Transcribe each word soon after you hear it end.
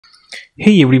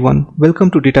Hey everyone,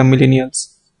 welcome to Data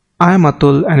Millennials. I am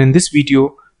Atul, and in this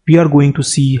video we are going to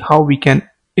see how we can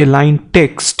align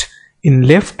text in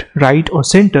left, right or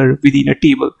center within a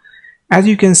table. As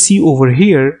you can see over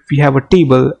here, we have a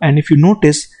table, and if you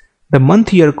notice the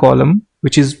month year column,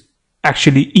 which is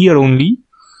actually year only,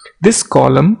 this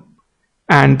column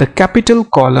and the capital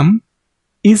column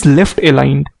is left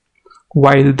aligned,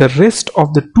 while the rest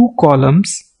of the two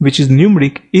columns, which is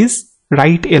numeric, is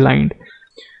right aligned.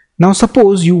 Now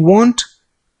suppose you want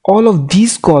all of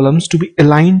these columns to be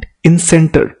aligned in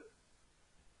center.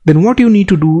 Then what you need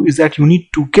to do is that you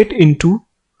need to get into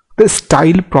the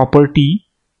style property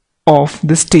of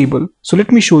this table. So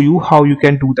let me show you how you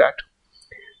can do that.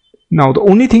 Now the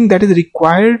only thing that is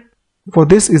required for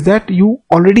this is that you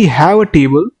already have a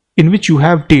table in which you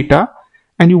have data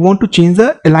and you want to change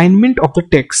the alignment of the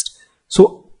text.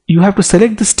 So you have to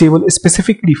select this table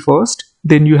specifically first,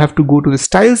 then you have to go to the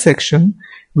style section.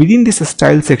 Within this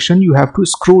style section you have to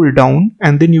scroll down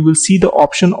and then you will see the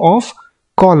option of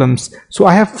columns. So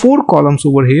I have 4 columns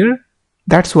over here.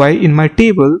 That's why in my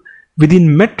table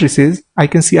within matrices I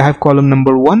can see I have column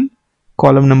number 1,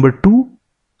 column number 2,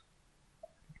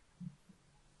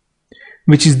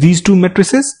 which is these two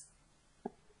matrices.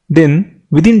 Then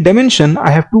within dimension I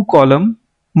have 2 columns,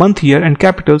 month, year and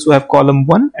capital, so I have column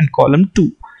 1 and column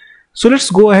 2. So let's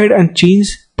go ahead and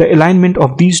change the alignment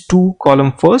of these two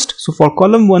columns first. So for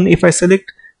column 1, if I select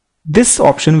this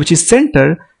option, which is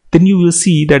center, then you will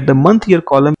see that the month year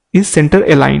column is center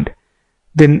aligned.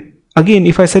 Then again,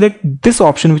 if I select this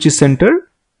option, which is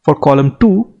center, for column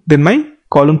 2, then my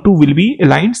column 2 will be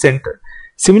aligned center.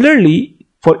 Similarly,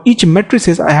 for each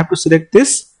matrices I have to select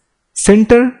this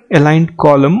center aligned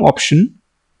column option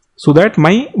so that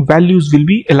my values will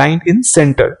be aligned in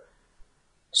center.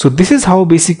 So this is how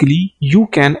basically you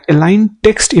can align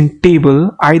text in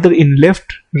table either in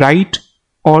left, right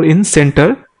or in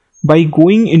center by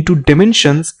going into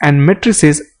dimensions and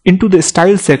matrices into the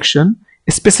style section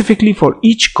specifically for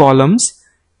each columns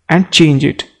and change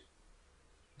it.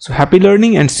 So happy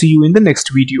learning and see you in the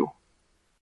next video.